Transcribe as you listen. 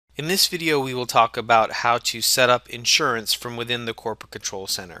In this video, we will talk about how to set up insurance from within the Corporate Control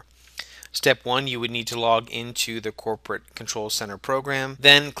Center. Step 1, you would need to log into the Corporate Control Center program.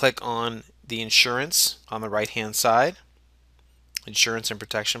 Then click on the Insurance on the right-hand side, Insurance and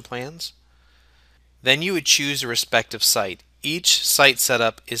Protection Plans. Then you would choose the respective site. Each site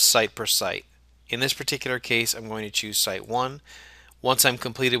setup is site per site. In this particular case, I'm going to choose Site 1. Once I'm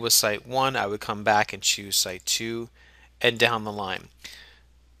completed with Site 1, I would come back and choose Site 2 and down the line.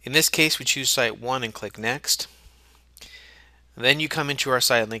 In this case, we choose Site 1 and click Next. Then you come into our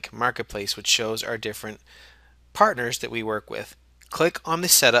SiteLink Marketplace, which shows our different partners that we work with. Click on the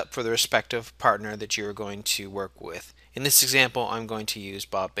setup for the respective partner that you are going to work with. In this example, I'm going to use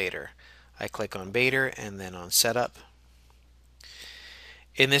Bob Bader. I click on Bader and then on Setup.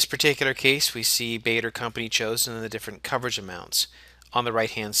 In this particular case, we see Bader Company chosen and the different coverage amounts on the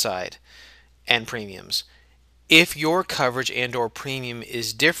right-hand side and premiums. If your coverage and or premium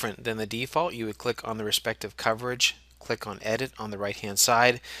is different than the default, you would click on the respective coverage, click on Edit on the right-hand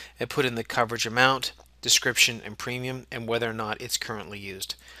side, and put in the coverage amount, description, and premium, and whether or not it's currently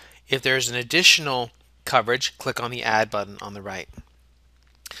used. If there's an additional coverage, click on the Add button on the right.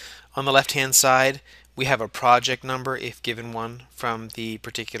 On the left-hand side, we have a project number, if given one, from the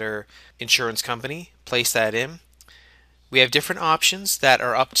particular insurance company. Place that in. We have different options that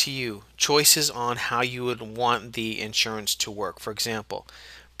are up to you, choices on how you would want the insurance to work. For example,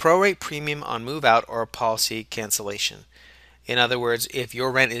 prorate premium on move out or policy cancellation. In other words, if your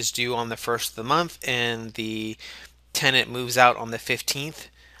rent is due on the 1st of the month and the tenant moves out on the 15th,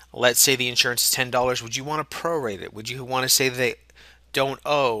 let's say the insurance is $10, would you want to prorate it? Would you want to say they don't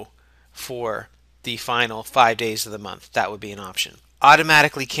owe for the final 5 days of the month? That would be an option.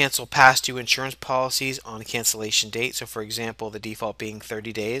 Automatically cancel past due insurance policies on cancellation date. So for example, the default being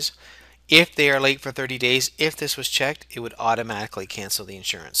 30 days. If they are late for 30 days, if this was checked, it would automatically cancel the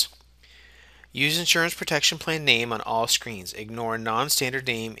insurance. Use insurance protection plan name on all screens. Ignore non-standard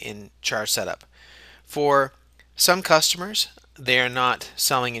name in charge setup. For some customers, they are not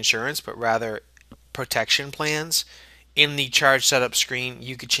selling insurance, but rather protection plans. In the charge setup screen,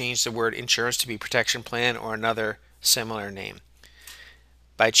 you could change the word insurance to be protection plan or another similar name.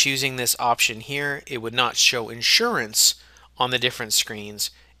 By choosing this option here, it would not show insurance on the different screens.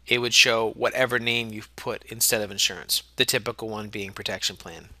 It would show whatever name you've put instead of insurance, the typical one being protection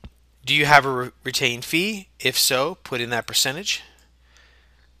plan. Do you have a retained fee? If so, put in that percentage.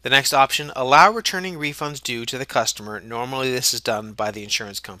 The next option, allow returning refunds due to the customer. Normally this is done by the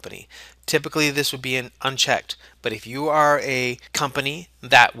insurance company. Typically this would be unchecked, but if you are a company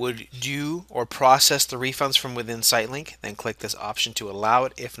that would do or process the refunds from within SiteLink, then click this option to allow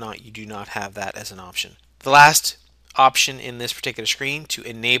it. If not, you do not have that as an option. The last option in this particular screen, to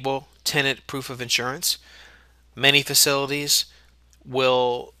enable tenant proof of insurance. Many facilities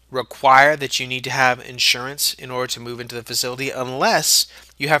will require that you need to have insurance in order to move into the facility unless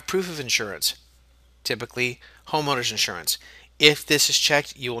you have proof of insurance, typically homeowners insurance. If this is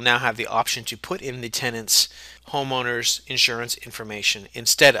checked, you will now have the option to put in the tenant's homeowners insurance information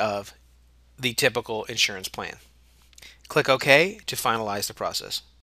instead of the typical insurance plan. Click OK to finalize the process.